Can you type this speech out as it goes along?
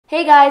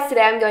Hey guys,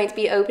 today I'm going to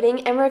be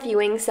opening and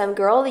reviewing some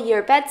Girl of the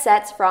Year bed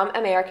sets from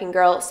American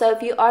Girl. So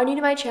if you are new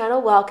to my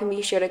channel, welcome.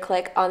 Be sure to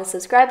click on the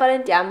subscribe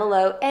button down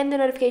below and the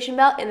notification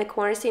bell in the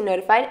corner so you're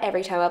notified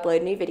every time I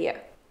upload a new video.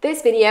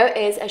 This video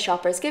is a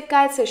shopper's gift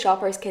guide so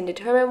shoppers can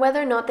determine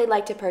whether or not they'd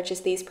like to purchase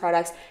these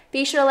products.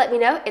 Be sure to let me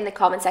know in the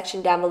comment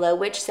section down below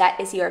which set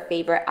is your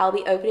favorite. I'll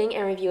be opening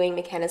and reviewing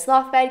Mckenna's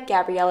loft bed,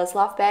 Gabriella's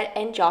loft bed,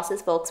 and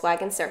Joss's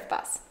Volkswagen surf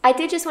bus. I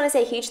did just want to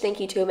say a huge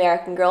thank you to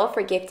American Girl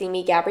for gifting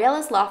me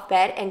Gabriella's loft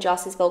bed and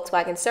Joss's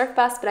Volkswagen surf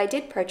bus, but I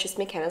did purchase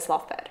Mckenna's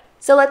loft bed.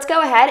 So let's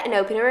go ahead and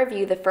open and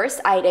review the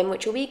first item,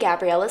 which will be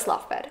Gabriella's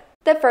loft bed.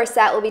 The first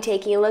set we'll be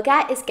taking a look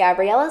at is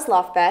Gabriella's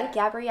loft bed.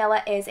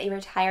 Gabriella is a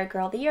retired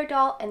Girl of the Year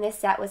doll, and this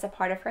set was a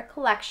part of her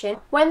collection.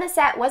 When the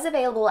set was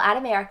available at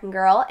American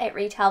Girl, it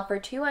retailed for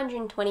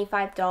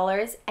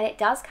 $225, and it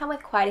does come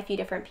with quite a few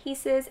different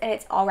pieces, and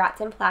it's all wrapped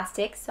in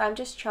plastic, so I'm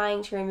just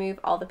trying to remove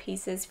all the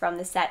pieces from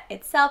the set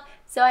itself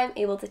so I'm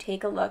able to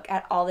take a look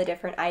at all the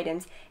different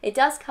items. It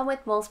does come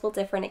with multiple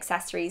different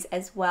accessories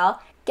as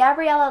well.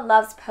 Gabriella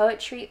loves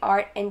poetry,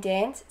 art, and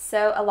dance,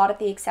 so a lot of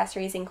the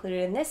accessories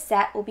included in this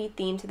set will be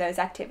themed to those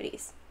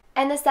activities.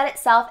 And the set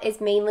itself is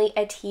mainly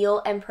a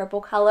teal and purple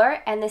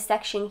color, and this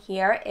section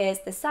here is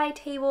the side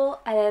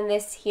table, and then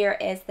this here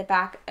is the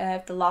back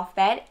of the loft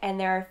bed, and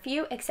there are a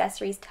few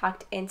accessories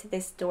tucked into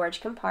this storage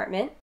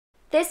compartment.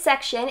 This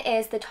section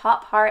is the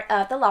top part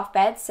of the loft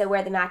bed, so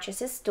where the mattress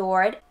is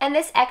stored, and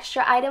this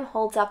extra item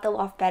holds up the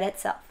loft bed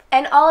itself.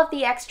 And all of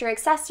the extra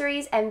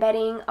accessories and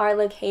bedding are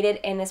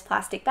located in this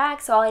plastic bag,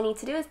 so all I need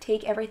to do is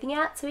take everything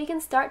out so we can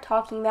start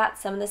talking about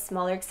some of the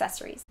smaller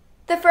accessories.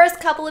 The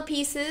first couple of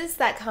pieces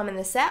that come in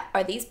the set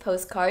are these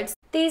postcards.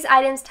 These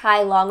items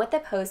tie along with the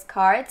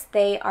postcards.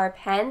 They are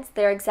pens.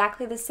 They're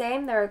exactly the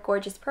same. They're a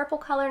gorgeous purple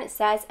color and it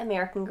says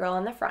American Girl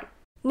on the front.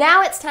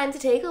 Now it's time to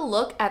take a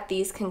look at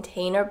these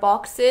container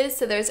boxes.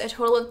 So there's a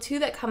total of 2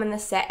 that come in the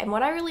set, and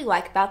what I really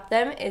like about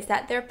them is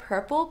that they're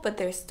purple but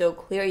they're still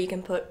clear. You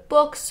can put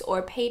books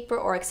or paper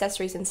or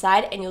accessories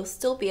inside and you'll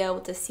still be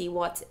able to see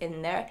what's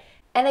in there.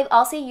 And they've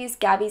also used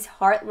Gabby's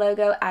heart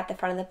logo at the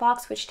front of the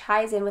box, which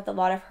ties in with a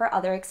lot of her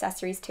other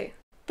accessories too.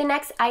 The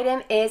next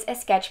item is a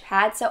sketch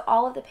pad, so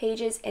all of the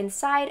pages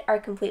inside are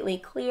completely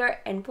clear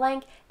and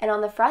blank, and on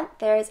the front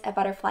there's a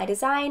butterfly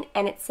design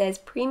and it says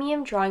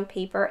premium drawing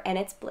paper and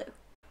it's blue.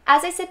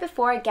 As I said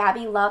before,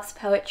 Gabby loves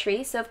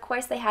poetry, so of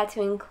course they had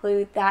to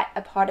include that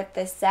a part of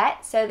this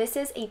set. So this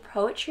is a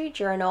poetry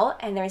journal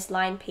and there's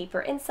lined paper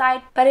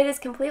inside, but it is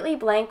completely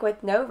blank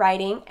with no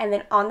writing, and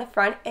then on the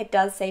front it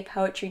does say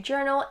poetry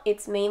journal.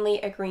 It's mainly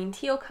a green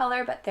teal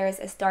color, but there's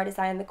a star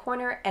design in the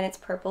corner and it's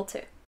purple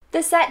too.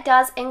 The set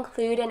does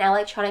include an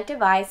electronic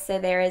device, so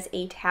there is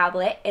a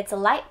tablet. It's a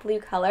light blue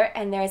color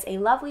and there's a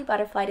lovely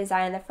butterfly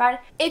design in the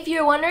front. If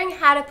you're wondering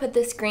how to put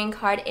the screen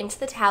card into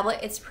the tablet,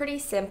 it's pretty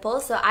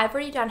simple. So I've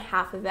already done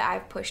half of it.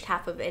 I've pushed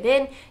half of it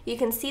in. You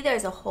can see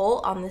there's a hole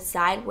on the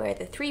side where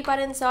the 3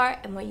 buttons are,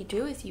 and what you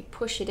do is you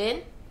push it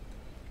in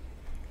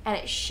and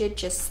it should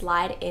just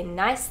slide in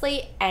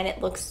nicely, and it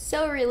looks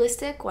so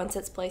realistic once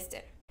it's placed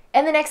in.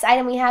 And the next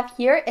item we have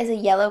here is a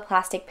yellow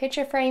plastic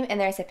picture frame, and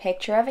there's a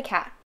picture of a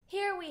cat.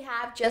 Here we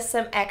have just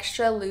some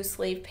extra loose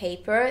leaf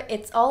paper.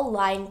 It's all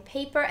lined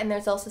paper, and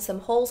there's also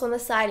some holes on the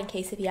side in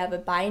case if you have a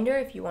binder,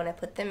 if you want to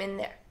put them in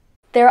there.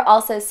 There are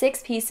also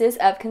 6 pieces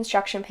of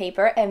construction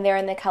paper, and they're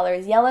in the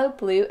colors yellow,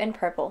 blue, and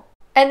purple.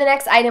 And the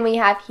next item we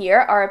have here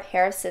are a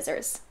pair of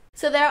scissors.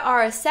 So there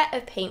are a set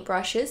of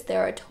paintbrushes.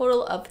 There are a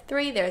total of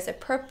 3. There's a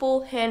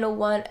purple handle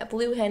one, a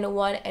blue handle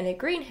one, and a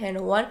green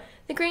handle one.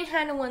 The green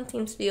handle one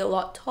seems to be a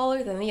lot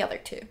taller than the other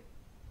 2.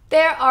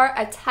 There are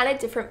a ton of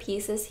different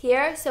pieces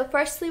here. So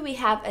firstly we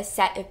have a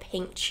set of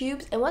paint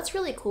tubes, and what's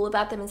really cool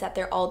about them is that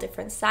they're all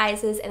different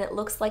sizes and it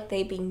looks like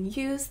they've been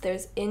used.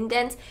 There's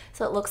indents,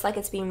 so it looks like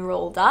it's being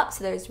rolled up.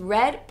 So there's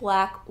red,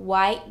 black,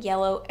 white,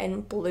 yellow,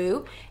 and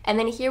blue. And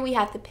then here we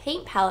have the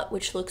paint palette,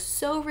 which looks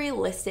so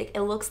realistic.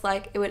 It looks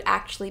like it would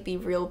actually be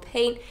real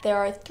paint. There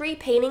are 3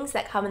 paintings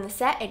that come in the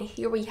set, and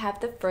here we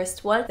have the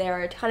first one. There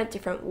are a ton of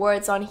different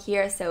words on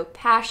here, so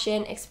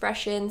passion,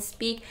 expression,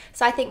 speak.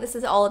 So I think this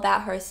is all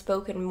about her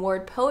spoken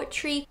word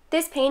poetry.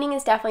 This painting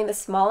is definitely the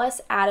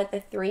smallest out of the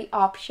 3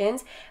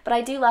 options, but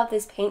I do love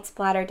this paint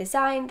splatter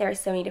design. There are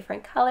so many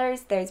different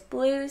colors. There's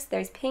blues,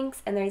 there's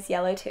pinks, and there's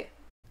yellow too.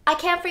 I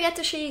can't forget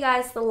to show you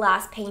guys the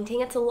last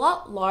painting. It's a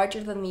lot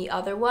larger than the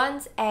other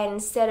ones, and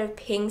instead of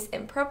pinks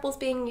and purples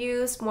being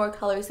used, more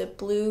colors of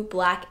blue,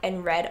 black,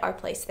 and red are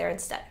placed there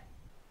instead.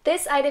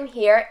 This item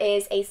here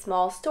is a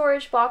small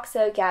storage box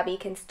so Gabby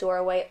can store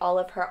away all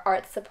of her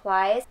art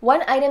supplies.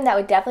 One item that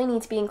would definitely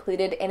need to be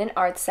included in an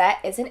art set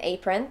is an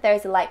apron.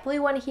 There's a light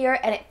blue one here,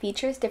 and it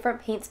features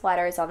different paint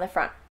splatters on the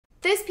front.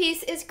 This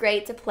piece is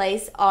great to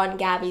place on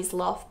Gabby's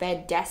loft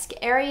bed desk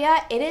area.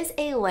 It is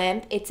a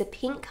lamp. It's a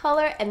pink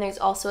color, and there's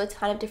also a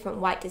ton of different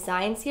white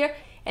designs here.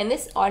 And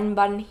this on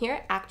button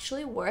here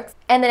actually works.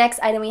 And the next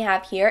item we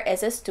have here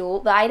is a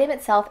stool. The item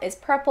itself is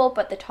purple,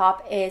 but the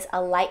top is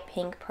a light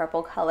pink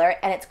purple color,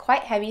 and it's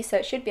quite heavy, so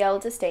it should be able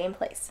to stay in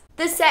place.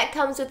 This set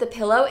comes with a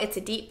pillow. It's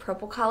a deep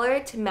purple color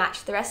to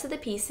match the rest of the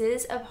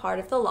pieces of Heart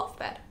of the Loft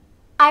bed.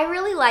 I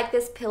really like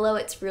this pillow.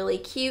 It's really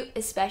cute,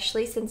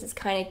 especially since it's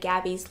kind of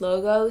Gabby's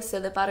logo. So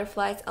the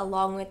butterflies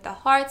along with the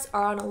hearts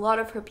are on a lot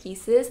of her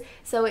pieces.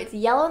 So it's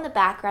yellow in the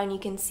background. You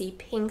can see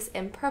pinks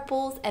and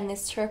purples, and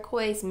this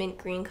turquoise mint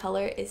green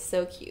color is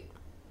so cute.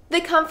 The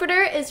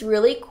comforter is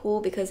really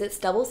cool because it's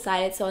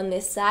double-sided, so on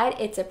this side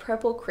it's a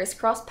purple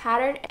crisscross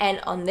pattern, and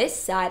on this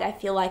side I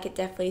feel like it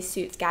definitely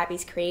suits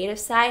Gabby's creative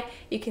side.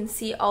 You can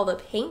see all the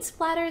paint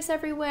splatters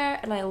everywhere,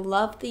 and I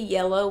love the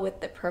yellow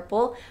with the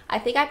purple. I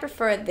think I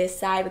prefer this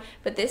side,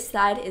 but this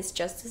side is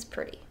just as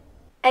pretty.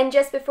 And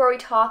just before we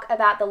talk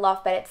about the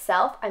loft bed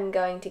itself, I'm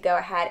going to go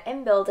ahead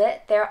and build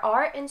it. There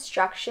are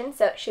instructions,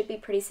 so it should be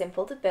pretty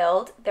simple to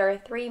build. There are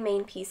 3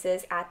 main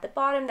pieces at the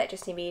bottom that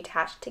just need to be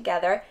attached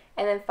together,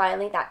 and then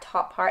finally that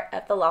top part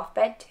of the loft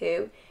bed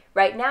too.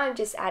 Right now I'm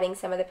just adding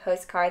some of the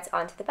postcards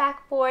onto the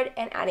backboard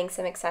and adding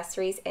some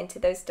accessories into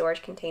those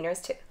storage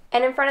containers too.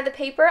 And in front of the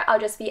paper,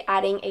 I'll just be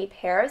adding a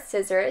pair of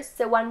scissors.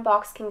 So one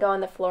box can go on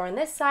the floor on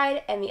this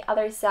side, and the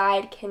other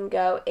side can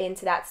go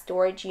into that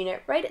storage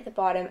unit right at the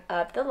bottom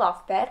of the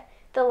loft bed.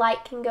 The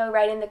light can go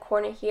right in the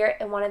corner here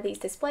in one of these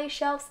display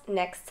shelves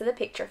next to the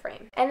picture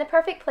frame. And the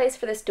perfect place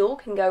for the stool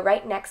can go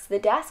right next to the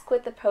desk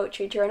with the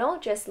poetry journal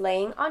just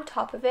laying on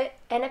top of it,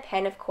 and a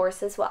pen of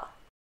course as well.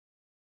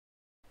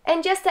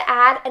 And just to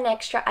add an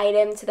extra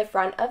item to the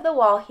front of the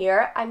wall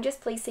here, I'm just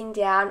placing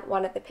down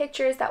one of the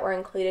pictures that were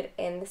included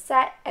in the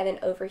set, and then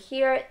over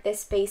here,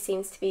 this space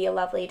seems to be a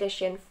lovely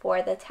addition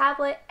for the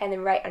tablet, and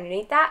then right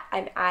underneath that,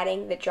 I'm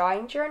adding the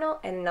drawing journal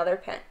and another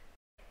pen.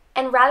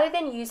 And rather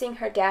than using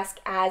her desk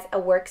as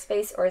a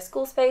workspace or a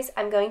school space,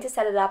 I'm going to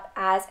set it up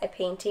as a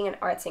painting and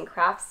arts and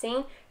crafts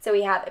scene. So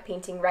we have a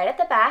painting right at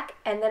the back,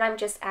 and then I'm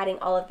just adding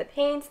all of the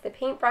paints, the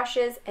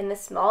paintbrushes, and the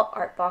small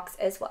art box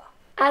as well.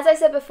 As I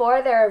said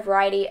before, there are a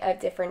variety of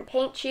different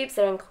paint tubes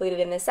that are included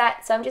in the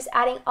set, so I'm just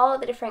adding all of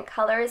the different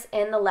colors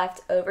in the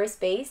leftover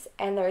space,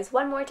 and there's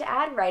one more to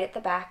add right at the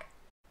back.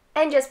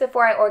 And just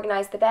before I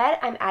organize the bed,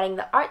 I'm adding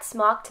the art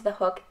smock to the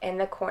hook in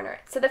the corner.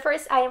 So the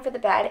first item for the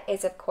bed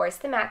is of course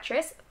the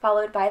mattress,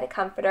 followed by the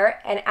comforter,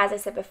 and as I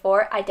said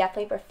before, I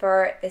definitely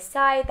prefer the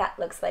side that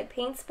looks like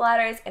paint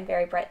splatters and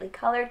very brightly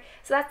colored,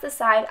 so that's the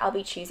side I'll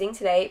be choosing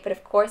today, but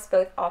of course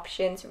both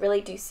options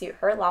really do suit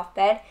her loft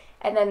bed.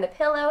 And then the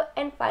pillow,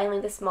 and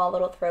finally the small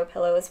little throw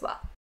pillow as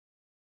well.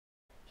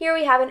 Here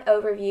we have an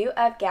overview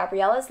of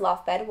Gabriella's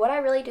loft bed. What I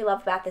really do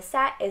love about the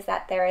set is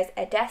that there is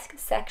a desk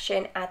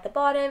section at the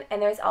bottom,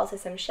 and there's also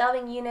some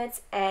shelving units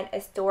and a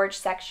storage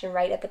section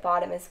right at the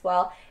bottom as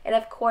well. And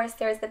of course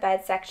there's the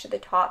bed section at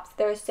the top. So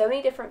there are so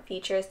many different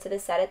features to the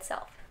set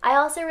itself. I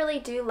also really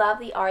do love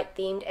the art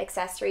themed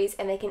accessories,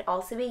 and they can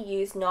also be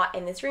used not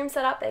in this room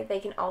setup, but they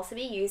can also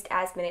be used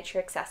as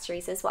miniature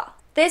accessories as well.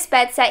 This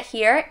bed set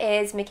here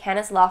is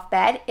Mckenna's loft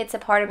bed. It's a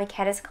part of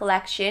Mckenna's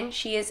collection.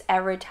 She is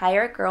a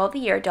retired Girl of the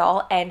Year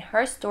doll, and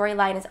her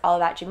storyline is all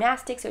about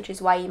gymnastics, which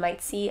is why you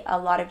might see a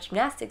lot of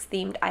gymnastics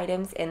themed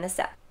items in the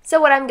set. So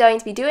what I'm going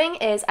to be doing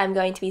is I'm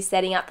going to be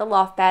setting up the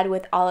loft bed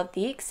with all of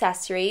the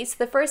accessories.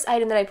 The first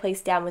item that I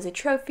placed down was a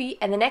trophy,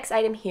 and the next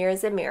item here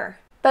is a mirror.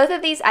 Both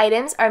of these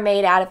items are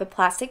made out of a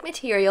plastic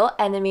material,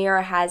 and the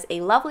mirror has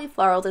a lovely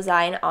floral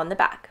design on the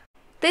back.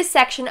 This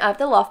section of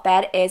the loft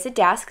bed is a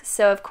desk,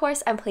 so of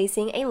course I'm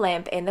placing a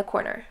lamp in the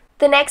corner.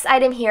 The next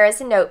item here is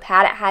a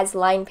notepad. It has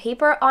lined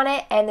paper on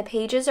it, and the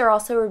pages are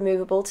also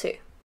removable too.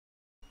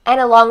 And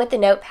along with the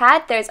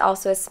notepad, there's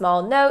also a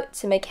small note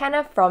to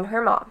Mckenna from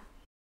her mom.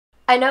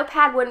 A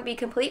notepad wouldn't be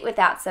complete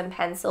without some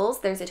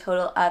pencils. There's a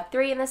total of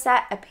 3 in the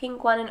set, a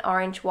pink one, an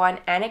orange one,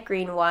 and a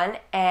green one,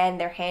 and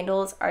their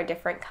handles are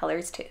different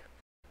colors too.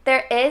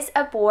 There is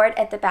a board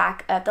at the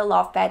back of the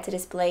loft bed to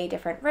display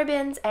different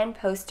ribbons and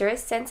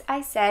posters. Since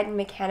I said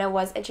Mckenna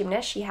was a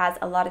gymnast, she has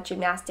a lot of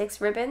gymnastics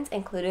ribbons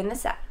included in the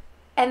set.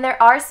 And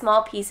there are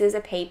small pieces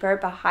of paper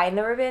behind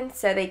the ribbon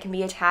so they can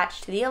be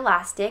attached to the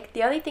elastic.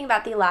 The only thing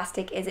about the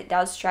elastic is it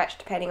does stretch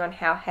depending on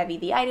how heavy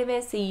the item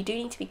is, so you do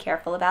need to be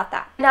careful about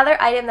that.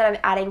 Another item that I'm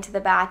adding to the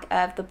back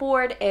of the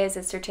board is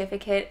a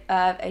certificate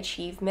of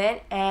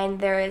achievement, and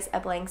there is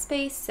a blank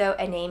space so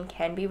a name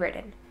can be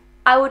written.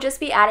 I will just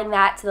be adding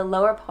that to the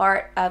lower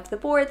part of the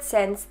board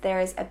since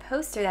there is a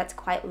poster that's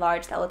quite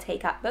large that will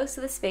take up most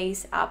of the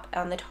space up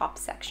on the top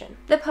section.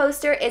 The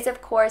poster is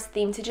of course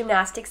themed to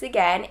gymnastics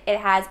again. It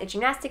has a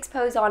gymnastics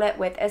pose on it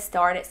with a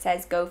star and it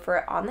says "Go for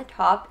it" on the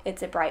top.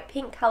 It's a bright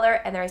pink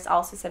color, and there's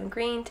also some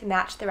green to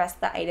match the rest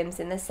of the items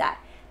in the set.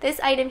 This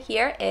item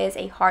here is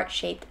a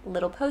heart-shaped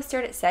little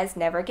poster that says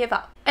 "Never give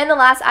up." And the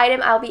last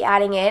item I'll be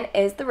adding in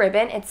is the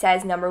ribbon. It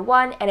says number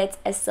 1 and it's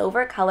a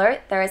silver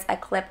color. There is a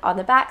clip on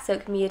the back so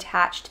it can be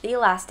attached to the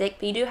elastic,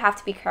 but you do have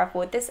to be careful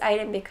with this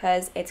item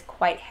because it's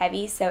quite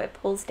heavy so it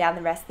pulls down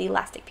the rest of the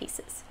elastic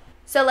pieces.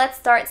 So let's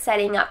start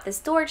setting up the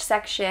storage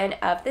section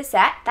of the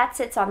set. That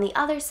sits on the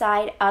other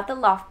side of the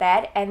loft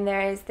bed, and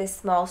there is this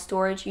small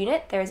storage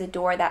unit. There's a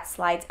door that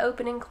slides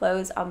open and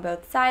close on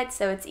both sides,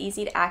 so it's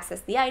easy to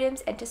access the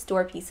items and to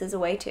store pieces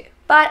away too.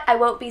 But I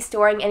won't be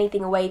storing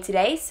anything away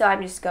today, so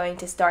I'm just going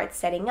to start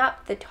setting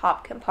up the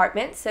top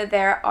compartment. So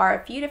there are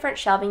a few different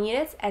shelving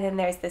units, and then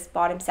there's this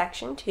bottom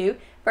section too.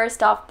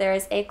 First off,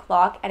 there's a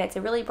clock, and it's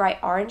a really bright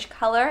orange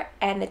color,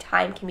 and the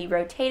time can be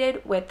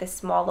rotated with the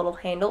small little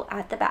handle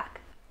at the back.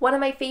 One of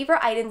my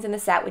favorite items in the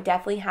set would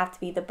definitely have to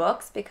be the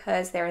books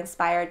because they're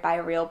inspired by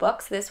a real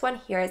book. So this one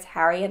here is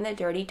Harry and the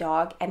Dirty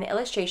Dog, and the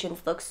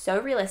illustrations look so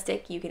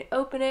realistic. You can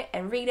open it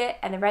and read it,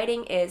 and the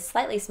writing is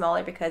slightly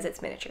smaller because it's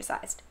miniature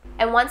sized.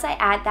 And once I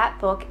add that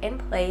book in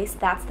place,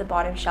 that's the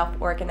bottom shelf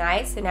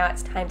organized. So now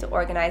it's time to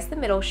organize the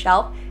middle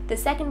shelf. The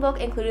second book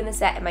included in the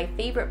set, and my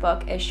favorite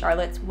book, is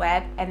Charlotte's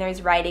Web, and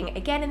there's writing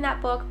again in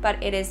that book,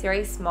 but it is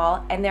very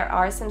small, and there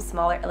are some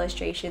smaller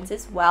illustrations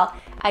as well.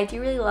 I do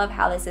really love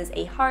how this is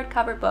a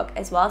hardcover book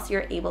as well, so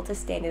you're able to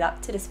stand it up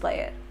to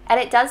display it. And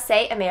it does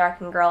say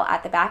American Girl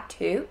at the back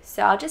too,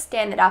 so I'll just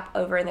stand it up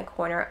over in the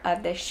corner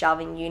of this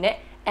shelving unit.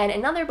 And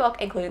another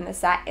book included in the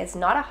set is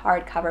not a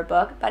hardcover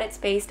book, but it's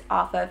based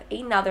off of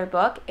another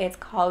book. It's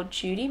called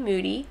Judy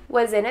Moody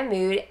Was in a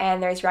Mood,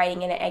 and there's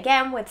writing in it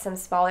again with some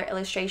smaller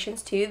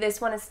illustrations too.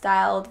 This one is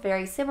styled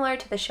very similar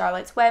to the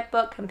Charlotte's Web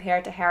book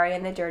compared to Harry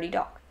and the Dirty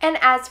Dog. And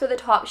as for the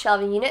top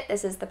shelving unit,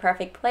 this is the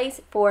perfect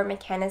place for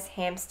Mckenna's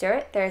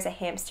hamster. There's a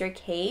hamster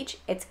cage.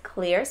 It's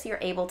clear, so you're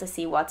able to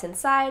see what's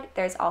inside.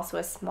 There's also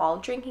a small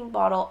drinking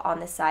bottle on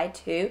the side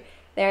too.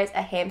 There's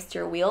a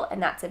hamster wheel,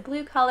 and that's a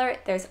blue color.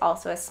 There's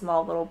also a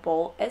small little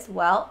bowl as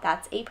well.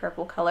 That's a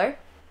purple color.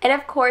 And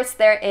of course,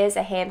 there is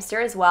a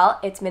hamster as well.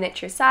 It's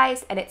miniature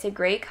sized, and it's a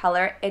gray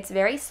color. It's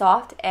very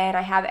soft, and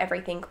I have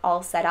everything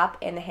all set up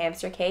in the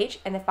hamster cage.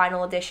 And the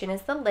final addition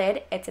is the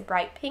lid. It's a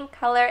bright pink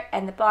color,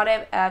 and the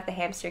bottom of the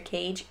hamster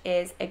cage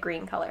is a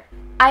green color.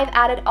 I've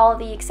added all of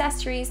the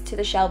accessories to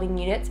the shelving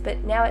units,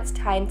 but now it's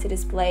time to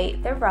display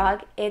the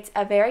rug. It's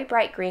a very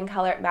bright green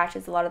color. It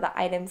matches a lot of the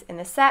items in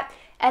the set.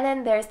 And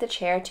then there's the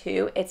chair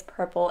too. It's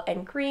purple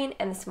and green,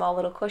 and the small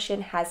little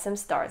cushion has some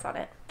stars on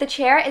it. The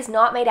chair is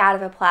not made out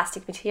of a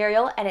plastic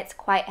material, and it's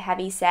quite a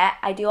heavy set.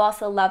 I do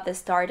also love the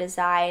star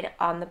design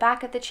on the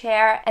back of the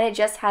chair, and it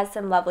just has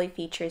some lovely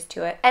features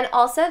to it. And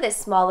also this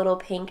small little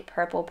pink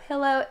purple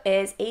pillow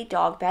is a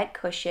dog bed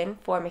cushion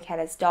for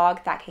Mckenna's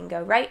dog that can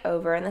go right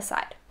over in the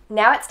side.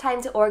 Now it's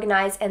time to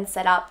organize and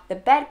set up the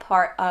bed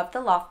part of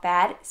the loft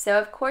bed. So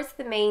of course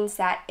the main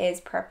set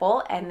is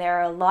purple, and there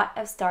are a lot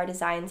of star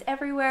designs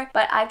everywhere,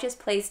 but I've just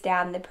placed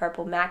down the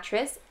purple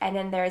mattress, and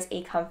then there's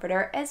a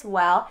comforter as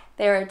well.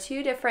 There are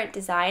two different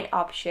design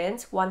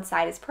options. One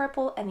side is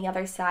purple and the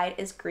other side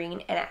is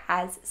green, and it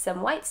has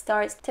some white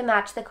stars to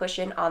match the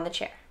cushion on the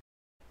chair.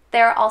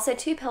 There are also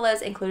two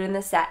pillows included in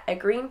the set, a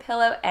green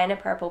pillow and a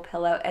purple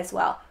pillow as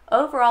well.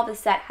 Overall, the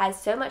set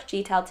has so much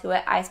detail to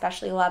it. I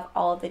especially love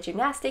all of the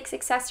gymnastics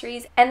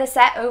accessories, and the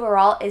set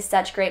overall is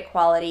such great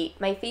quality.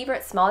 My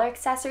favorite smaller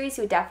accessories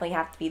would definitely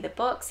have to be the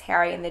books,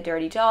 Harry and the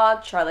Dirty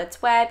Dog,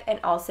 Charlotte's Web, and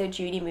also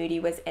Judy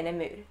Moody Was in a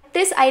Mood.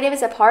 This item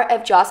is a part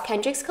of Joss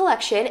Kendrick's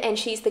collection, and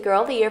she's the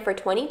Girl of the Year for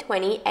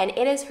 2020, and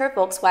it is her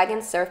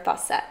Volkswagen Surf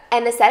Bus set.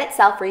 And the set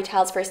itself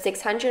retails for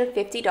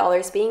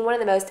 $650, being one of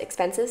the most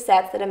expensive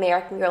sets that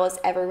American Girl has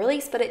ever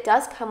released, but it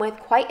does come with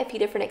quite a few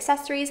different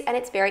accessories, and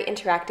it's very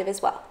interactive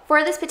as well.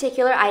 For this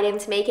particular item,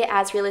 to make it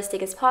as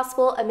realistic as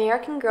possible,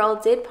 American Girl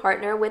did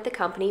partner with the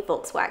company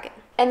Volkswagen.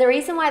 And the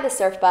reason why the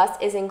surf bus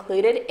is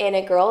included in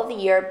a Girl of the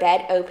Year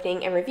bed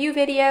opening and review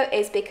video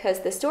is because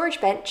the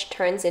storage bench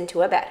turns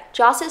into a bed.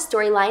 Joss's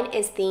storyline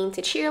is themed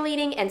to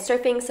cheerleading and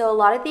surfing, so a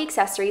lot of the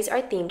accessories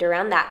are themed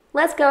around that.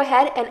 Let's go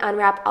ahead and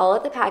unwrap all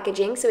of the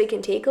packaging so we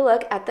can take a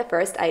look at the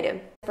first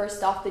item.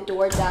 First off, the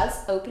door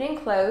does open and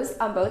close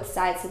on both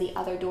sides, so the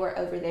other door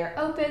over there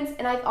opens,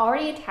 and I've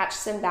already attached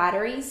some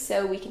batteries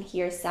so we can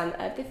hear some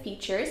of the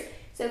features.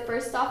 So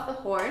first off, the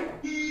horn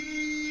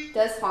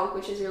does honk,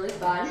 which is really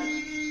fun.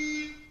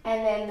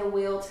 And then the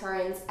wheel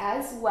turns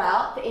as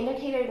well. The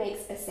indicator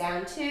makes a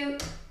sound too.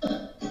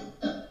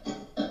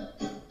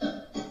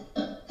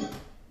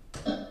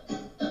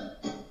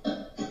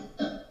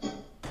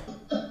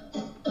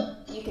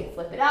 You can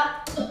flip it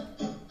up.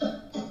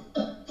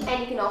 And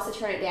you can also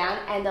turn it down,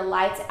 and the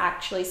lights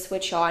actually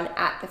switch on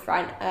at the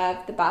front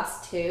of the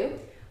bus too.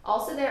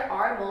 Also, there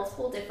are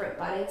multiple different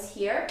buttons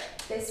here.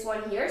 This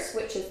one here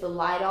switches the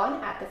light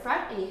on at the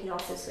front, and you can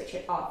also switch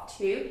it off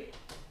too.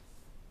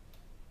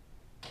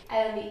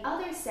 And the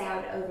other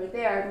sound over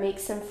there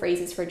makes some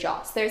phrases for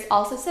Joss. There's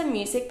also some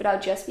music, but I'll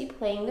just be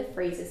playing the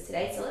phrases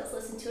today, so let's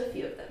listen to a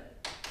few of them.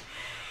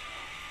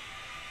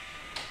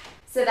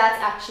 So that's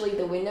actually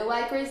the window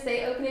wipers.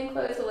 They open and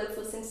close, so let's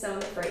listen to some of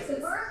the phrases.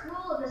 The first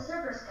rule of the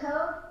surfer's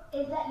code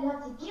is that you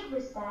have to give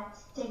respect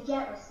to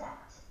get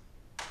respect.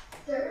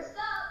 Surfers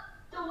up!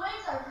 The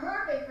waves are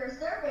perfect for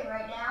surfing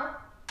right now.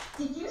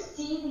 Did you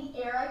see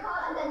the air I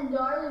caught on that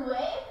gnarly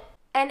wave?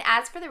 And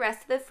as for the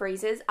rest of the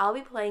phrases, I'll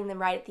be playing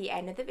them right at the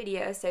end of the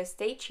video, so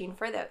stay tuned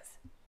for those.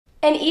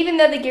 And even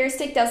though the gear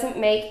stick doesn't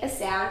make a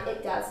sound,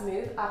 it does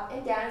move up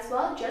and down as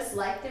well, just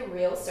like the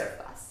real surf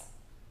bus.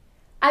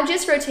 I've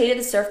just rotated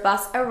the surf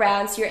bus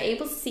around so you're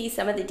able to see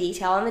some of the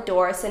detail on the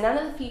door. So none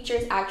of the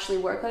features actually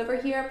work over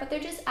here, but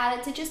they're just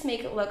added to just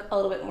make it look a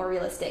little bit more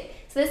realistic.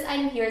 So this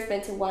item here is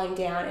meant to wind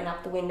down and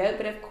up the window,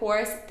 but of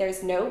course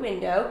there's no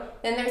window.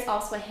 Then there's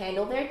also a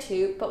handle there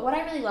too. But what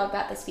I really love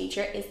about this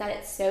feature is that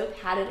it's so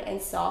padded and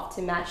soft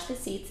to match the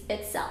seats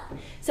itself.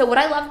 So what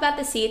I love about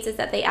the seats is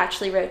that they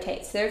actually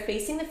rotate. So they're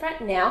facing the front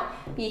now,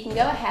 but you can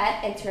go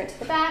ahead and turn to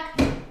the back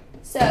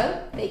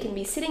so they can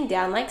be sitting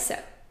down like so.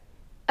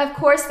 Of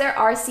course, there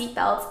are seat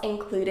belts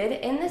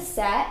included in the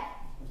set.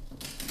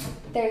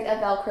 There's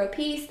a Velcro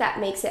piece that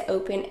makes it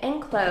open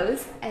and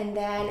close, and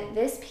then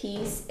this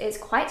piece is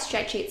quite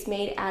stretchy. It's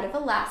made out of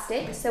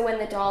elastic, so when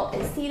the doll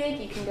is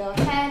seated, you can go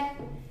ahead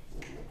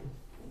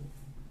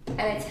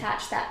and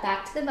attach that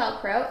back to the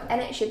Velcro, and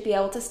it should be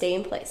able to stay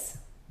in place.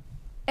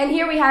 And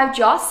here we have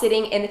Joss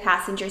sitting in the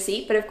passenger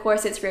seat, but of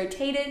course it's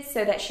rotated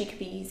so that she could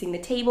be using the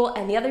table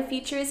and the other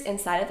features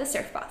inside of the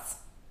surf bus.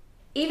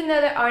 Even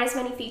though there aren't as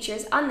many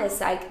features on this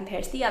side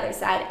compared to the other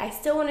side, I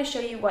still want to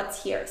show you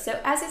what's here. So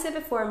as I said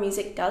before,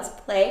 music does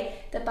play.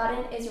 The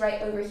button is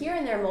right over here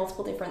and there are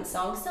multiple different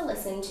songs to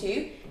listen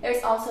to.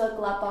 There's also a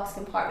glove box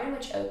compartment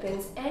which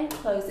opens and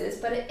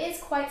closes, but it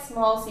is quite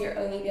small, so you're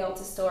only be able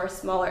to store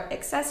smaller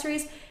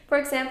accessories. For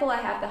example, I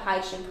have the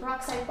hydrogen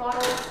peroxide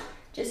bottle,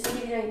 just to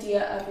give you an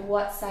idea of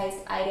what sized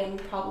item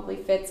probably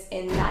fits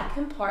in that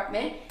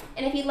compartment.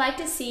 And if you'd like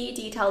to see a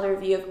detailed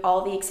review of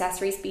all the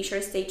accessories, be sure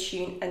to stay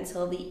tuned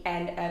until the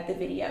end of the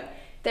video.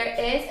 There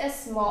is a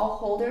small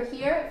holder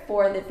here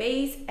for the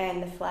vase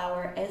and the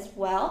flower as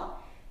well.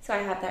 So I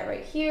have that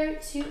right here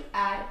to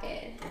add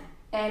in,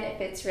 and it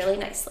fits really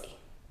nicely.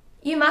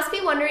 You must be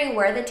wondering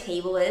where the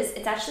table is.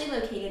 It's actually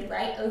located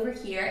right over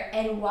here,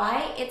 and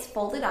why it's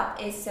folded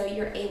up is so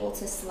you're able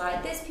to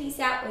slide this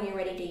piece out when you're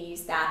ready to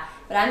use that.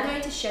 But I'm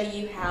going to show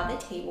you how the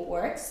table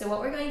works. So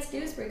what we're going to do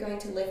is we're going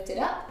to lift it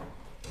up,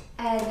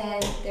 and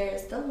then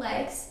there's the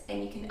legs,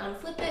 and you can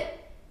unflip it,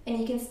 and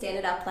you can stand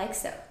it up like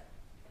so.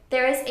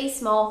 There is a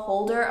small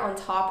holder on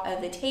top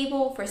of the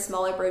table for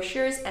smaller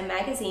brochures and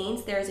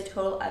magazines. There is a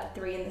total of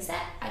 3 in the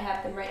set. I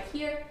have them right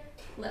here.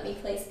 Let me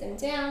place them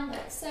down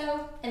like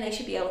so, and they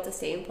should be able to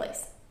stay in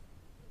place.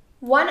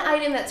 One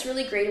item that's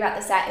really great about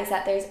the set is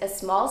that there's a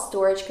small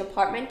storage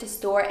compartment to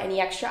store any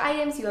extra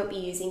items you won't be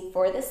using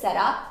for the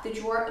setup. The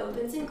drawer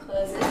opens and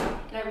closes,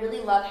 and I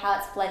really love how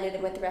it's blended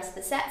in with the rest of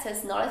the set, so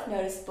it's not as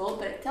noticeable,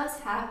 but it does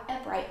have a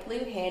bright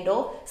blue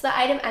handle. So the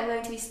item I'm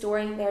going to be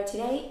storing there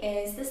today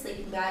is the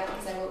sleeping bag,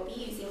 because I won't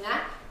be using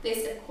that.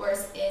 This, of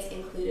course, is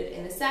included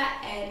in the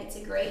set, and it's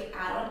a great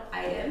add-on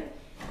item.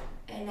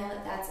 And now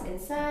that that's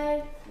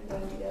inside, I'm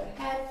going to go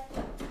ahead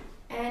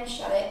and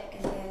shut it,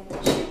 and then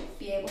it should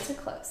be able to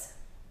close.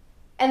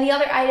 And the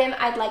other item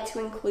I'd like to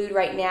include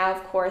right now,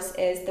 of course,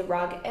 is the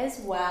rug as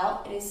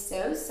well. It is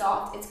so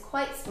soft, it's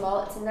quite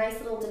small. It's a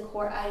nice little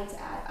decor item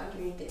to add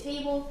underneath the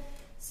table.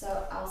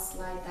 So I'll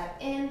slide that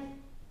in,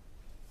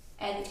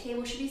 and the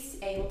table should be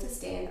able to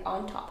stand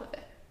on top of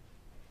it.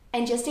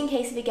 And just in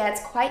case if it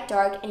gets quite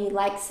dark and you'd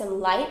like some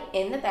light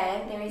in the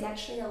van, there is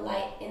actually a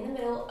light in the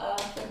middle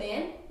of the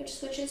van which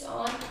switches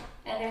on,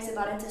 and there's a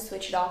button to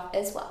switch it off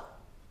as well.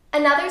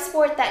 Another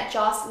sport that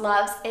Joss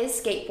loves is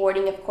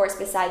skateboarding, of course,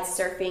 besides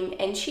surfing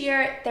and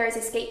cheer. There is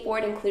a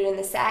skateboard included in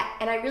the set,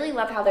 and I really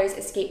love how there's a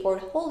skateboard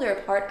holder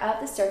part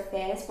of the surf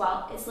van as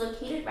well. It's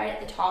located right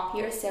at the top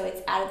here, so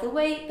it's out of the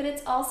way, but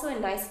it's also a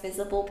nice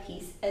visible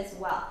piece as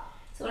well.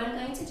 So what I'm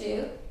going to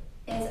do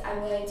is I'm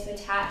going to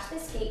attach the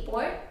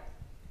skateboard,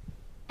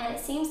 and it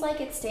seems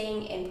like it's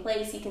staying in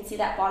place. You can see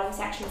that bottom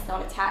section is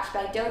not attached,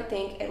 but I don't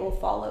think it will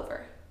fall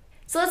over.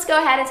 So let's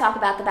go ahead and talk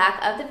about the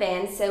back of the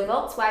van. So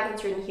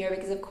Volkswagen's written here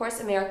because of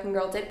course American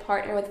Girl did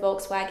partner with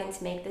Volkswagen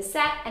to make this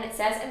set, and it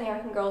says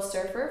American Girl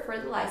Surfer for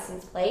the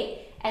license plate,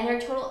 and there are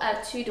a total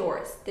of 2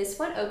 doors. This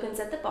one opens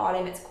at the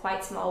bottom, it's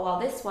quite small, while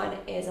this one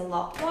is a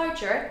lot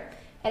larger,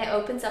 and it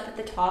opens up at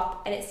the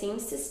top, and it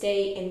seems to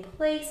stay in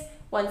place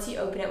once you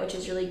open it, which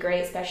is really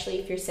great, especially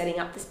if you're setting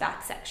up this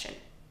back section.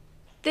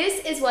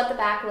 This is what the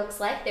back looks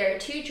like. There are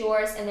 2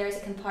 drawers, and there's a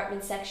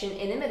compartment section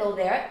in the middle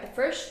there. The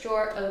first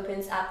drawer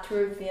opens up to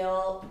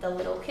reveal the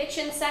little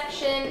kitchen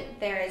section.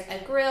 There is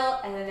a grill,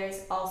 and then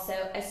there's also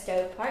a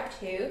stove part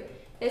too.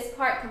 This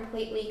part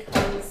completely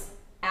comes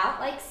out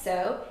like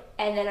so,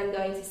 and then I'm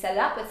going to set it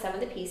up with some of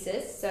the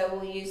pieces. So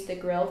we'll use the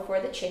grill for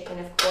the chicken,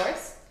 of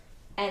course.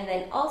 And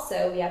then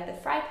also we have the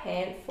fry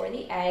pan for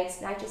the eggs,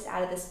 and I just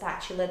added the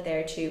spatula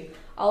there too.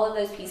 All of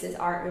those pieces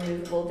aren't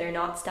removable. They're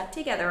not stuck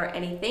together or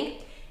anything.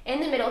 In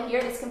the middle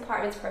here, this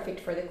compartment's perfect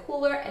for the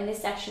cooler, and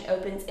this section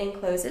opens and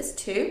closes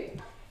too.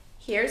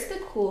 Here's the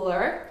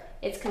cooler.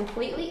 It's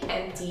completely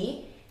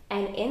empty,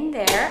 and in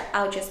there,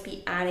 I'll just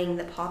be adding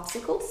the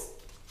popsicles.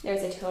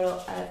 There's a total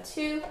of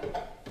 2.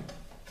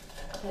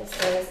 Place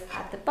those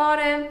at the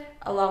bottom.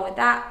 Along with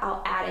that,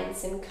 I'll add in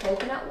some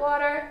coconut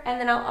water, and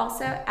then I'll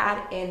also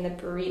add in the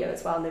burrito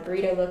as well, and the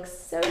burrito looks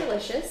so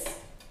delicious.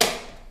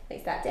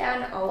 Place that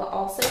down. I'll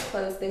also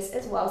close this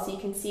as well so you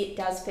can see it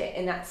does fit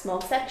in that small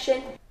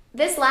section.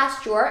 This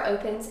last drawer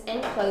opens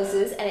and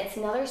closes, and it's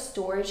another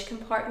storage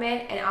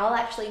compartment, and I'll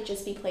actually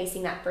just be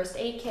placing that first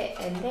aid kit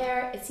in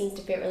there. It seems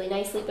to fit really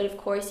nicely, but of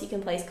course you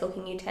can place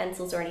cooking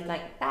utensils or anything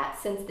like that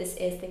since this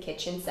is the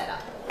kitchen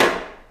setup.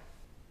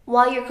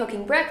 While you're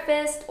cooking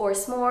breakfast or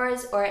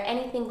s'mores or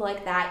anything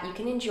like that, you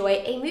can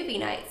enjoy a movie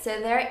night.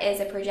 So there is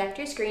a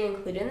projector screen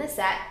included in the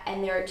set,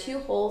 and there are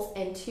 2 holes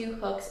and 2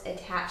 hooks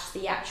attached to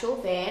the actual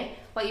van.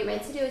 What you're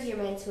meant to do is you're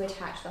meant to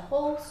attach the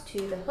holes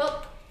to the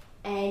hook,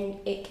 and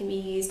it can be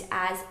used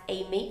as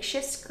a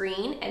makeshift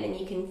screen, and then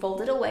you can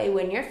fold it away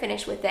when you're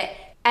finished with it.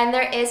 And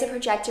there is a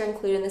projector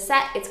included in the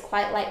set. It's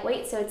quite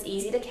lightweight, so it's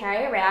easy to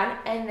carry around.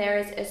 And there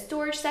is a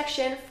storage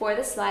section for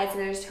the slides, and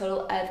there's a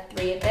total of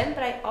 3 of them,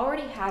 but I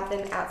already have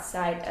them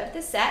outside of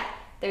the set.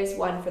 There's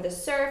one for the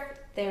surf,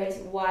 there's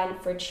one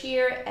for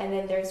cheer, and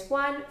then there's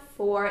one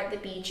for the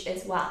beach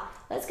as well.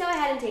 Let's go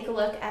ahead and take a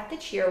look at the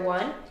cheer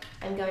one.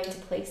 I'm going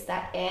to place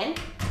that in.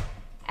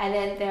 And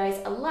then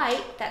there's a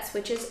light that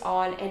switches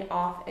on and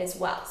off as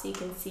well. So you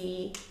can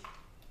see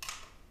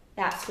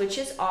that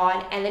switches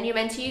on, and then you're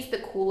meant to use the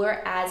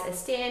cooler as a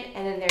stand,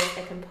 and then there's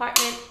a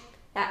compartment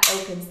that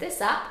opens this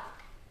up.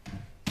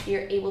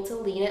 You're able to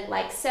lean it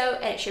like so,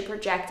 and it should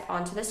project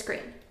onto the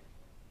screen.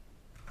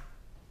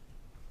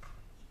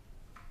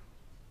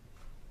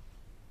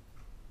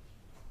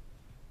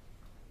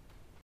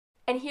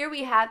 And here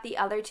we have the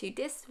other 2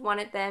 discs. One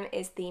of them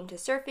is themed to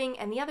surfing,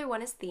 and the other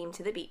one is themed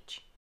to the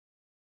beach.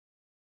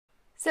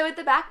 So at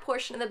the back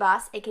portion of the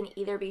bus, it can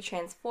either be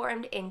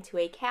transformed into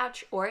a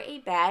couch or a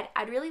bed.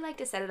 I'd really like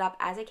to set it up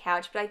as a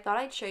couch, but I thought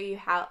I'd show you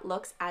how it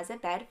looks as a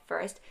bed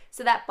first.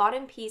 So that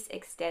bottom piece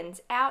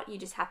extends out. You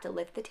just have to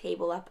lift the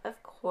table up,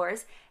 of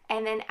course.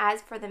 And then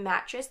as for the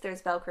mattress,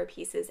 there's Velcro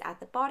pieces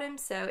at the bottom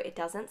so it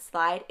doesn't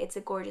slide. It's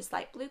a gorgeous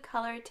light blue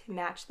color to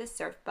match the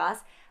surf bus.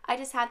 I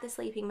just have the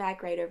sleeping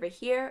bag right over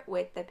here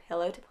with the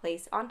pillow to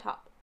place on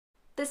top.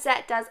 The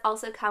set does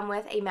also come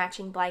with a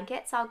matching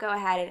blanket, so I'll go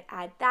ahead and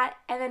add that,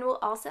 and then we'll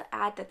also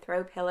add the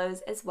throw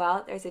pillows as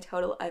well. There's a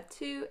total of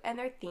 2, and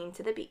they're themed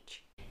to the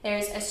beach.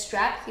 There's a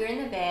strap here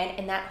in the van,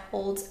 and that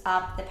holds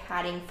up the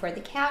padding for the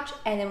couch,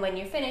 and then when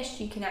you're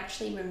finished, you can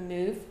actually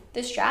remove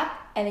the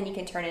strap, and then you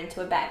can turn it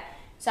into a bed.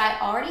 So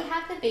I already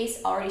have the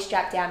base already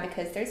strapped down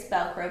because there's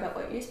Velcro, but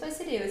what you're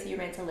supposed to do is you're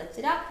meant to lift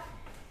it up,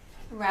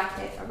 wrap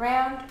it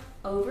around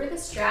over the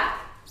strap,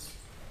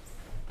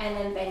 and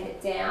then bend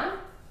it down,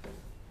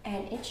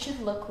 and it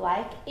should look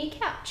like a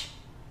couch.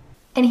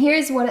 And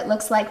here's what it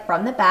looks like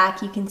from the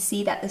back. You can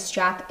see that the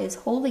strap is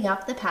holding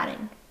up the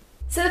padding.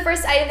 So the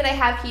first item that I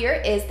have here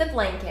is the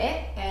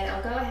blanket, and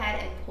I'll go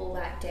ahead and pull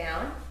that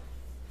down.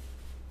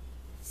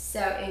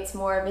 So it's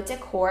more of a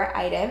decor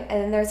item, and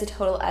then there's a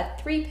total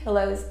of 3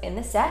 pillows in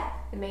the set.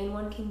 The main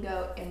one can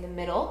go in the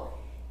middle,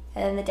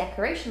 and then the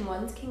decoration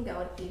ones can go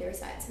on either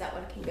side. So that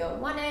one can go on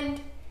one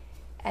end,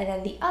 and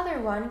then the other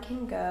one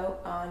can go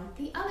on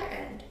the other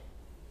end.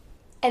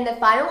 And the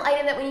final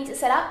item that we need to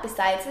set up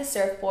besides the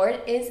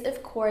surfboard is,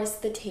 of course,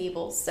 the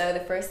tables. So the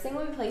first thing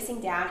we'll be placing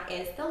down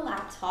is the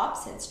laptop,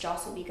 since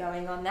Joss will be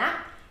going on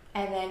that.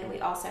 And then we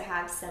also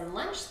have some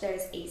lunch.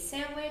 There's a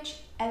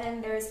sandwich, and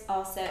then there's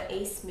also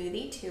a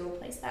smoothie too. We'll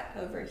place that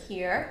over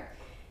here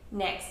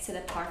next to the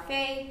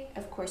parfait.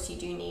 Of course, you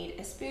do need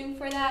a spoon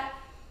for that.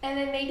 And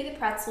then maybe the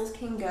pretzels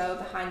can go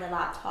behind the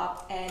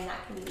laptop, and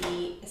that can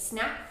be a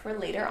snack for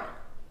later on.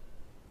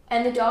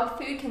 And the dog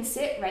food can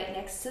sit right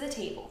next to the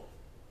table.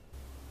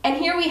 And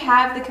here we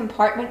have the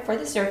compartment for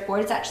the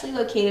surfboard. It's actually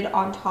located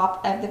on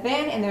top of the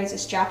van, and there's a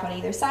strap on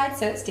either side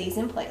so it stays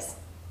in place.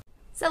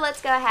 So let's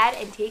go ahead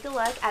and take a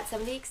look at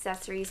some of the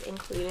accessories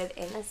included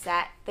in the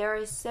set. There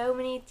are so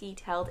many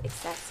detailed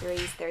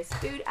accessories. There's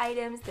food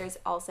items, there's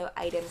also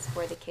items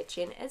for the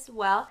kitchen as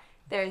well.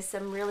 There's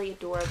some really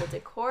adorable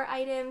decor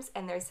items,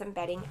 and there's some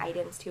bedding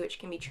items too, which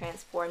can be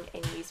transformed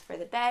and used for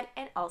the bed,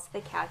 and also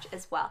the couch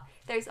as well.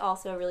 There's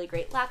also a really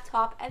great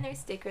laptop, and there's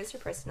stickers for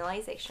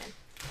personalization.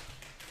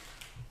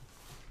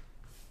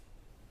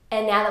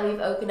 And now that we've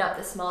opened up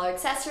the smaller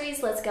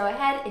accessories, let's go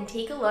ahead and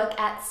take a look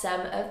at some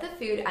of the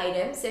food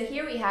items. So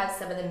here we have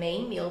some of the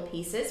main meal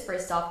pieces.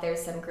 First off,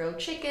 there's some grilled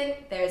chicken,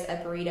 there's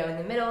a burrito in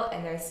the middle,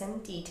 and there's some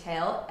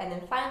detail. And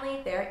then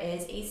finally, there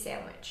is a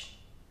sandwich.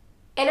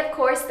 And of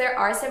course, there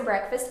are some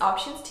breakfast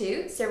options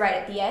too. So right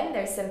at the end,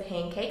 there's some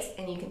pancakes,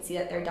 and you can see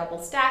that they're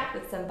double stacked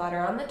with some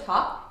butter on the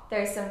top.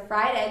 There's some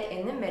fried egg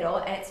in the middle,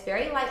 and it's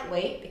very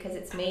lightweight because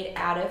it's made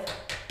out of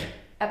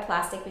a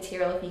plastic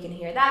material, if you can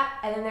hear that.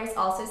 And then there's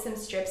also some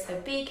strips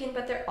of bacon,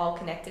 but they're all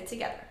connected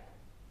together.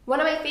 One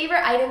of my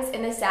favorite items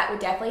in the set would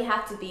definitely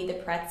have to be the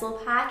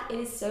pretzel pack. It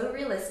is so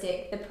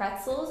realistic. The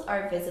pretzels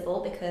are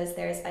visible because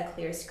there's a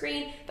clear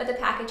screen, but the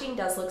packaging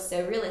does look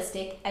so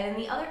realistic. And then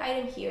the other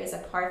item here is a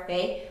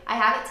parfait. I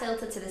have it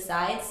tilted to the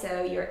side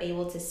so you're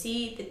able to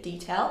see the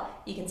detail.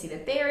 You can see the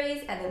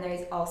berries, and then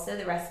there's also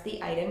the rest of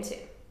the item too.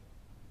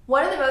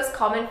 One of the most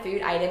common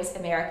food items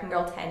American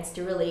Girl tends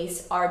to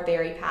release are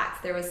berry packs.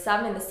 There was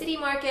some in the city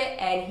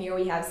market, and here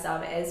we have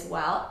some as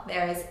well.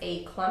 There is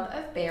a clump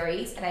of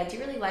berries, and I do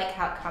really like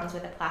how it comes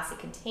with a plastic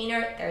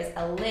container. There's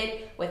a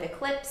lid with a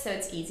clip, so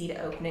it's easy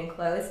to open and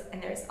close,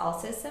 and there's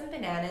also some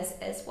bananas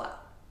as well.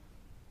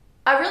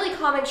 A really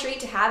common treat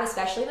to have,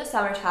 especially in the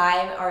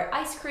summertime, are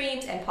ice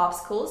creams and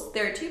popsicles.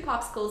 There are 2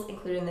 popsicles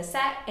included in the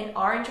set, an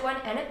orange one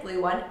and a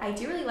blue one. I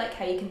do really like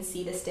how you can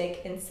see the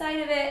stick inside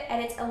of it,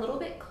 and it's a little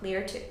bit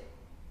clear too.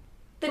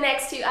 The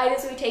next 2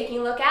 items we'll be taking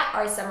a look at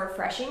are some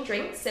refreshing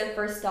drinks. So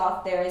first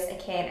off, there's a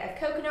can of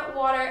coconut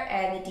water,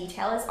 and the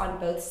detail is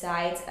on both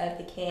sides of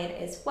the can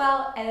as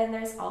well. And then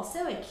there's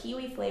also a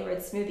kiwi flavored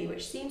smoothie,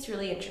 which seems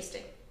really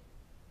interesting.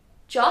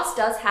 Joss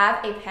does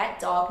have a pet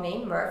dog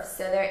named Murph,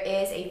 so there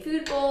is a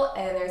food bowl,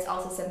 and there's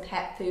also some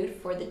pet food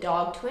for the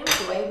dog to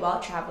enjoy while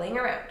traveling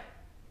around.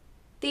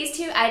 These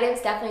 2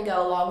 items definitely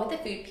go along with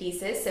the food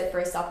pieces. So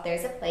first off,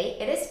 there's a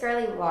plate. It is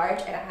fairly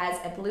large and it has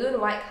a blue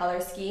and white color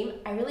scheme.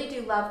 I really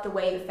do love the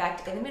wave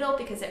effect in the middle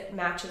because it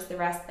matches the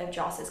rest of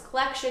Joss's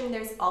collection.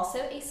 There's also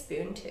a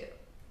spoon too.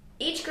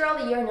 Each girl of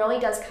the year normally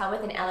does come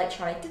with an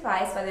electronic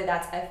device, whether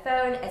that's a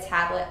phone, a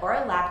tablet, or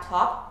a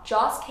laptop.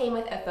 Joss came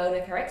with a phone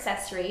with her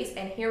accessories,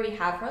 and here we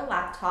have her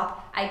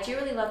laptop. I do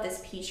really love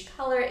this peach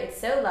color. It's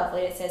so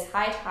lovely. It says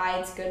high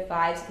tides, good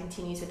vibes. It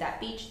continues with that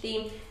beach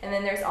theme. And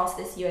then there's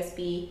also this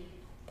USB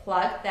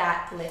plug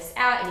that lifts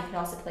out, and you can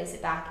also place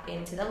it back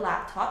into the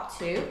laptop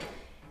too.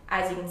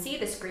 As you can see,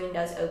 the screen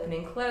does open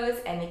and close,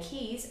 and the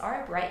keys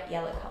are a bright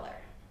yellow color.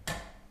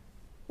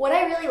 What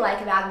I really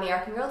like about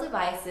American Girl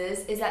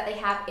devices is that they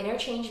have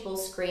interchangeable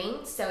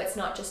screens, so it's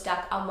not just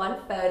stuck on one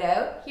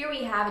photo. Here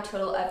we have a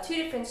total of 2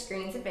 different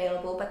screens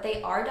available, but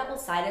they are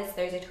double-sided, so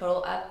there's a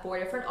total of 4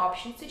 different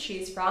options to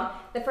choose from.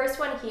 The first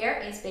one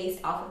here is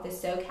based off of the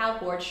SoCal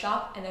board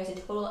shop, and there's a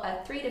total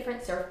of 3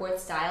 different surfboard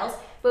styles.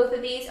 Both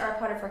of these are a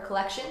part of her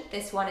collection.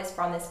 This one is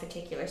from this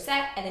particular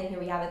set, and then here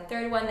we have a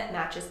third one that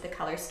matches the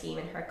color scheme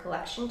in her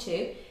collection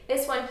too.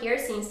 This one here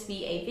seems to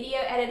be a video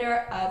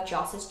editor of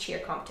Joss's cheer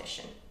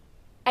competition.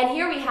 And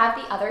here we have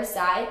the other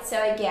side.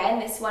 So again,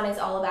 this one is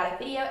all about a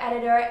video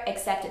editor,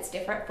 except it's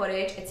different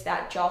footage. It's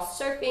about Joss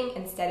surfing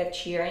instead of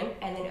cheering.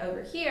 And then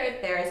over here,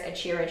 there's a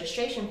cheer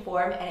registration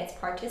form, and it's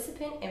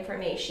participant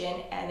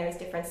information, and there's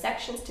different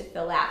sections to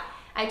fill out.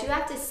 I do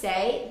have to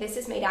say, this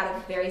is made out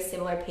of very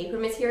similar paper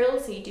material,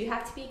 so you do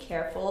have to be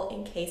careful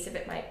in case of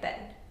it might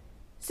bend.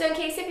 So in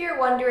case if you're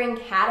wondering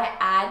how to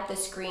add the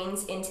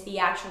screens into the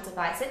actual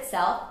device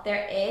itself,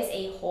 there is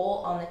a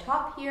hole on the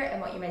top here,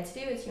 and what you're meant to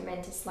do is you're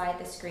meant to slide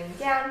the screen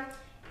down,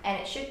 and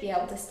it should be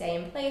able to stay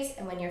in place,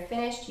 and when you're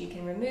finished, you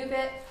can remove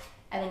it,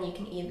 and then you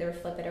can either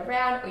flip it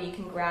around, or you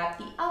can grab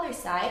the other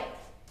side,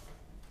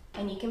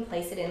 and you can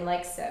place it in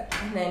like so,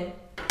 and then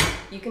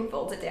you can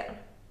fold it down.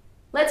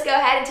 Let's go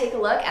ahead and take a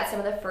look at some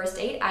of the first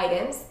aid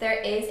items.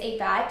 There is a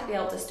bag to be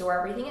able to store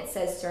everything. It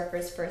says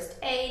Surfer's First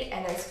Aid,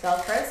 and there's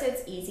Velcro, so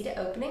it's easy to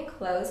open and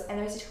close, and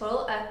there's a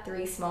total of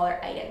 3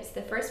 smaller items.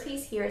 The first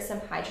piece here is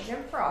some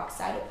hydrogen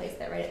peroxide. We'll place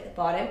that right at the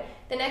bottom.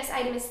 The next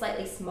item is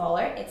slightly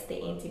smaller. It's the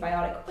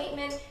antibiotic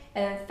ointment,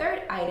 and the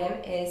third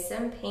item is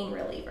some pain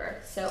reliever.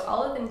 So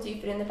all of them do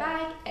fit in the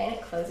bag, and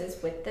it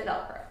closes with the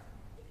Velcro.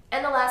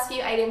 And the last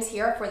few items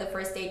here for the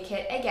first aid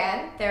kit,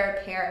 again, they're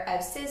a pair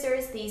of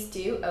scissors. These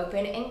do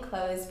open and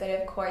close, but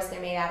of course they're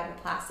made out of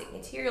a plastic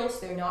material,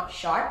 so they're not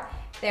sharp.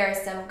 There are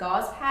some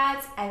gauze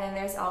pads, and then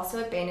there's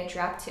also a bandage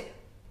wrap too.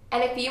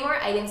 And a few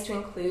more items to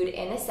include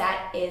in the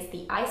set is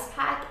the ice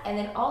pack, and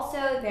then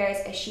also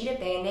there's a sheet of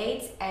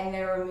band-aids, and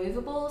they're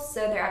removable,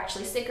 so they're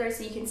actually stickers,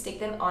 so you can stick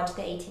them onto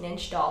the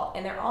 18-inch doll.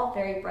 And they're all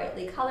very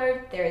brightly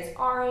colored. There is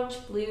orange,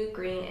 blue,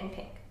 green, and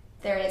pink.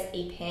 There is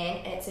a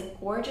pan, and it's a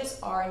gorgeous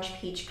orange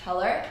peach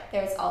color.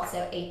 There's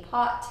also a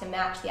pot to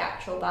match the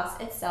actual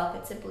bust itself.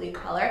 It's a blue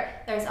color.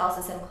 There's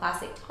also some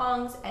classic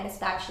tongs and a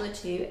spatula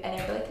too, and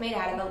they're both made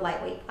out of a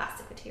lightweight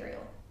plastic material.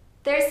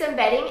 There's some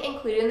bedding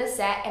included in the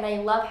set, and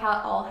I love how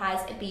it all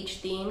has a beach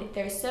theme.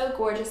 They're so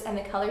gorgeous, and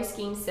the color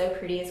scheme's so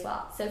pretty as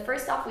well. So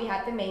first off, we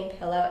have the main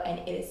pillow, and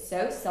it is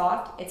so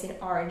soft. It's an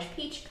orange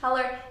peach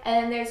color,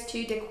 and then there's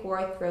 2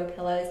 decor throw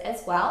pillows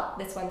as well.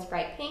 This one's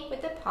bright pink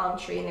with a palm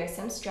tree, and there's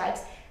some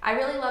stripes. I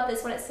really love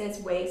this one. It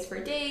says Waves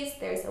for Days.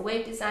 There's a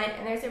wave design,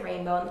 and there's a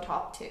rainbow on the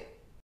top too.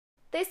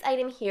 This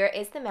item here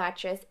is the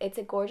mattress. It's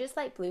a gorgeous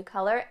light blue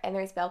color, and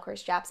there's Velcro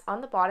straps on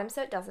the bottom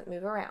so it doesn't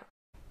move around.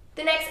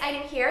 The next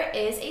item here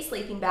is a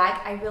sleeping bag.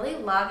 I really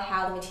love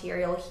how the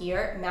material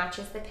here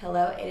matches the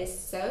pillow. It is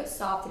so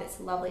soft, and it's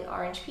a lovely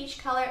orange peach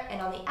color, and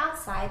on the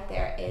outside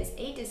there is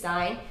a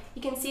design.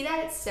 You can see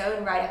that it's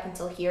sewn right up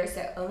until here,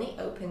 so it only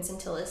opens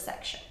until this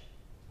section.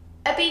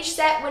 A beach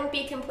set wouldn't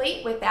be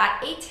complete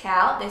without a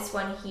towel. This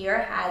one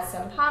here has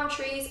some palm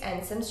trees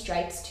and some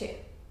stripes too.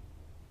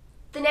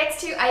 The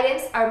next 2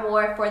 items are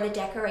more for the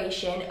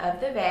decoration of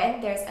the van.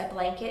 There's a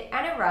blanket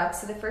and a rug.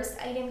 So the first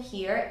item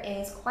here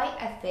is quite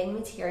a thin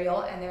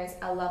material, and there's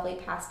a lovely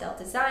pastel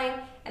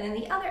design. And then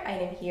the other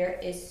item here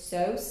is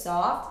so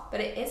soft,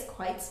 but it is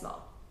quite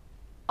small.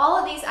 All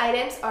of these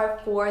items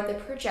are for the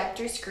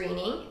projector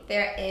screening.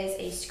 There is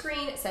a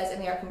screen, it says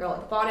American Girl at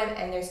the bottom,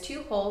 and there's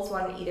 2 holes,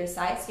 one on either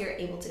side, so you're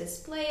able to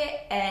display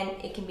it and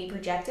it can be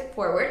projected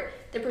forward.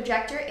 The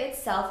projector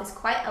itself is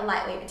quite a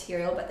lightweight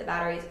material, but the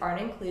batteries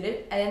aren't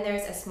included. And then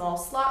there's a small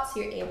slot, so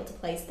you're able to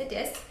place the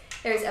disc.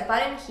 There's a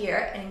button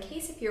here, and in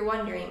case if you're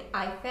wondering,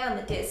 I found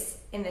the disc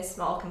in this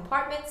small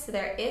compartment, so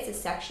there is a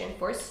section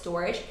for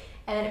storage.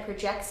 And then it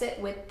projects it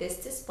with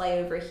this display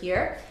over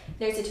here.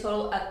 There's a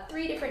total of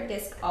 3 different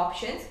disc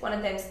options. One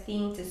of them is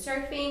themed to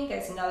surfing,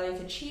 there's another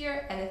to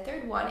cheer, and the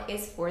third one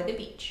is for the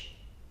beach.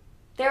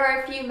 There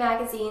are a few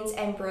magazines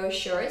and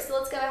brochures, so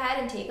let's go ahead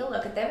and take a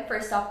look at them.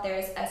 First off,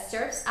 there's a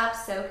Surf's Up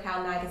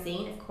SoCal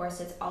magazine. Of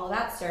course, it's all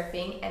about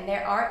surfing, and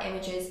there are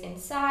images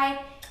inside,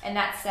 and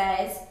that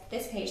says,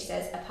 this page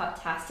says, a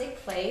puptastic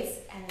place,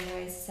 and then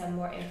there is some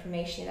more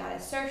information about a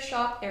surf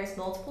shop. There's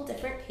multiple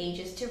different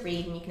pages to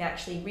read, and you can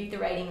actually read the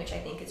writing, which I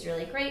think is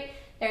really great.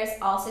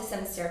 There's also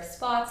some surf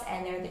spots,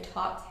 and they're the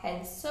top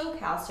 10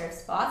 SoCal surf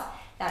spots.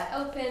 That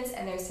opens,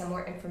 and there's some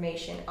more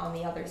information on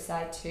the other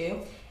side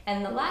too.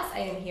 And the last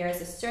item here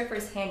is a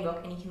surfer's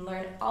handbook, and you can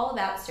learn all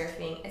about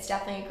surfing. It's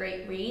definitely a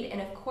great read,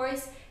 and of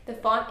course, the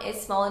font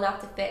is small enough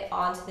to fit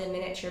onto the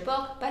miniature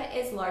book, but it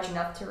is large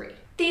enough to read.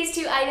 These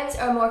 2 items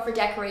are more for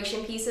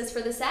decoration pieces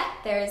for the set.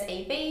 There is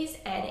a vase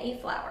and a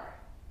flower.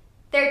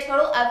 There are a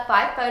total of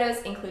 5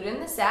 photos included in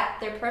the set.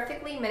 They're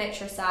perfectly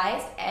miniature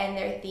sized, and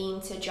they're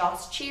themed to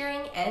Joss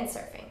cheering and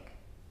surfing.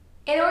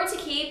 In order to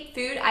keep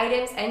food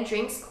items and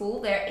drinks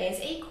cool, there is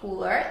a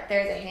cooler.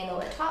 There's a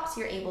handle at the top, so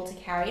you're able to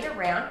carry it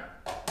around.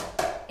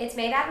 It's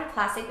made out of a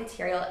plastic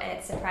material, and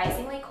it's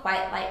surprisingly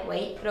quite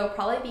lightweight, but it'll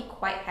probably be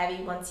quite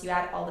heavy once you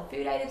add all the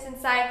food items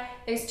inside.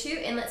 There's 2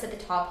 inlets at the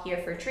top here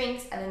for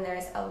drinks, and then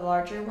there's a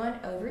larger one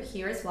over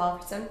here as well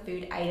for some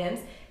food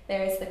items.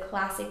 There's the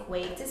classic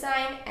wave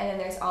design, and then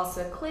there's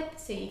also a clip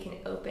so you can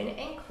open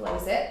and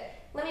close it.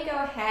 Let me go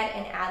ahead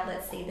and add,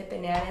 let's say, the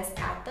bananas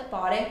at the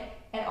bottom.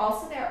 And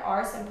also there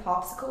are some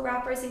popsicle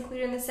wrappers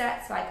included in the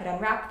set, so I could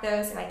unwrap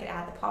those and I could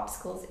add the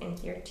popsicles in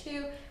here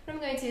too. What I'm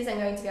going to do is I'm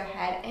going to go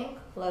ahead and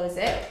close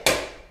it,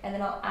 and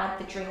then I'll add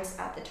the drinks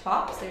at the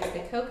top. So there's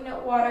the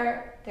coconut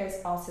water,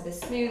 there's also the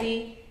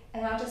smoothie,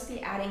 and I'll just be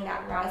adding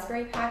that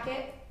raspberry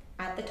packet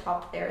at the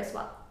top there as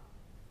well.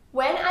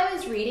 When I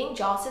was reading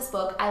Joss's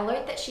book, I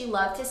learned that she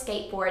loved to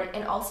skateboard,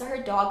 and also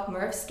her dog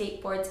Murph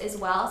skateboards as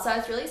well, so I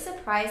was really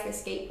surprised the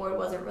skateboard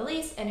wasn't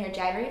released in her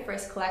January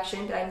 1st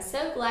collection, but I'm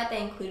so glad they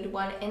included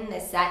one in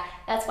this set.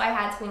 That's why I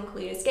had to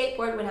include a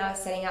skateboard when I was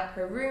setting up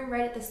her room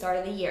right at the start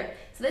of the year.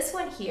 So this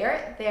one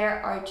here,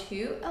 there are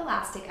 2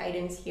 elastic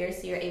items here,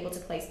 so you're able to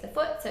place the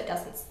foot so it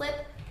doesn't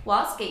slip.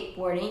 While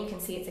skateboarding, you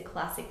can see it's a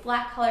classic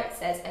black color. It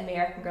says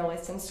American Girl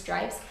with some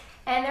stripes.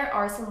 And there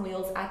are some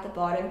wheels at the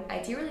bottom. I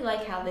do really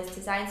like how this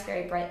design is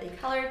very brightly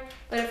colored,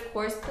 but of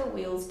course the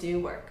wheels do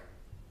work.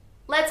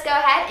 Let's go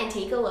ahead and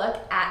take a look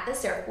at the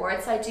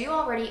surfboard. So I do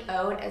already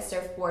own a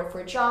surfboard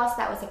for Joss.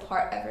 That was a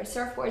part of her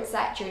surfboard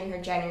set during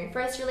her January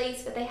 1st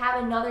release, but they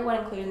have another one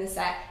included in the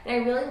set, and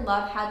I really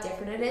love how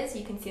different it is.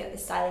 You can see that the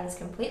styling is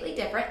completely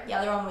different. The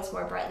other one was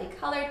more brightly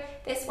colored.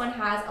 This one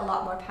has a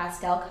lot more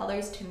pastel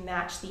colors to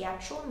match the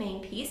actual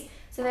main piece.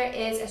 So there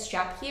is a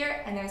strap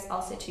here, and there's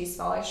also 2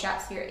 smaller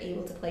straps, so you're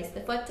able to place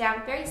the foot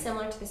down, very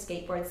similar to the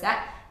skateboard set.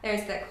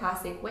 There's the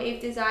classic wave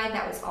design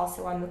that was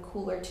also on the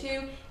cooler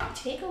too.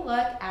 If you take a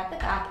look at the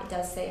back, it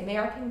does say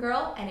American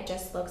Girl, and it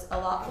just looks a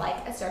lot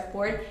like a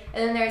surfboard.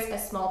 And then there's a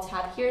small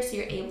tab here, so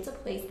you're able to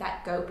place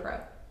that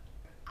GoPro.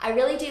 I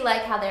really do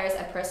like how there's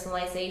a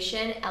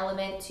personalization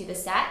element to the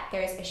set.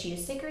 There's a sheet of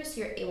stickers,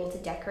 so you're able to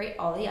decorate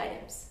all the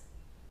items.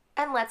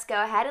 And let's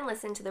go ahead and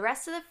listen to the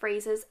rest of the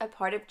phrases a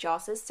part of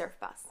Joss's surf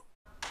bus.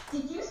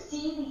 Did you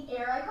see the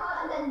air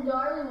icon on that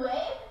gnarly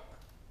wave?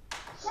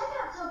 Check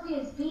out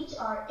Sophia's beach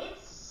art.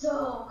 It's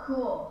so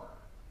cool.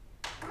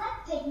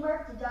 Let's take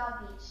Murph to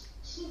Dog Beach.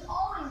 She's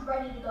always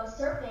ready to go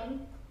surfing.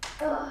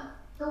 Ugh,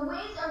 the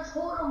waves are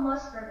total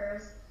mush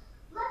burgers.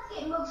 Let's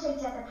get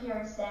milkshakes at the pier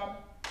instead.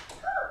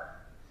 Whew.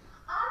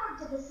 I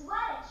worked at the sweat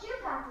at cheer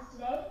practice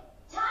today.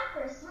 Time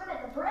for a swim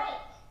at the break.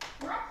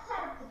 Let's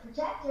set up the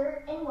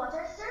projector and watch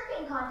our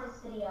surfing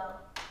contest video.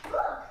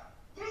 Look,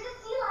 there's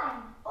a sea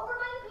lion over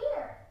by the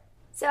pier.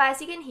 So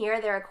as you can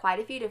hear, there are quite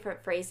a few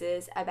different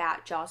phrases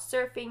about Joss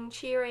surfing,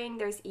 cheering.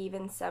 There's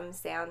even some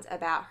sounds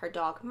about her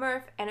dog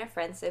Murph and her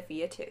friend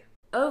Sophia too.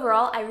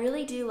 Overall, I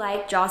really do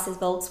like Joss's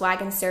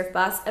Volkswagen surf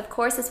bus. Of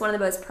course, it's one of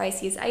the most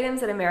priciest items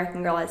that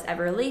American Girl has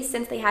ever released,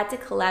 since they had to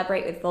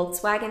collaborate with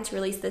Volkswagen to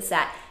release the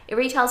set. It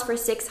retails for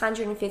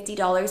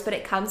 $650, but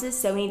it comes with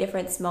so many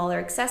different smaller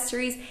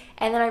accessories,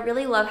 and then I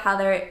really love how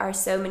there are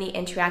so many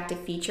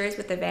interactive features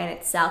with the van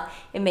itself.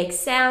 It makes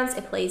sounds,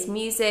 it plays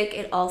music,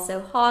 it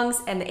also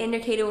honks, and the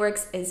indicator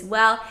works as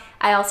well.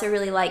 I also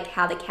really like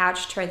how the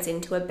couch turns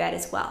into a bed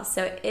as well.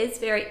 So it is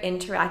very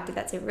interactive.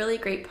 That's a really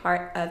great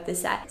part of the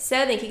set.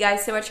 So thank you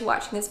guys so much for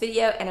watching this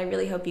video, and I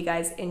really hope you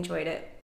guys enjoyed it.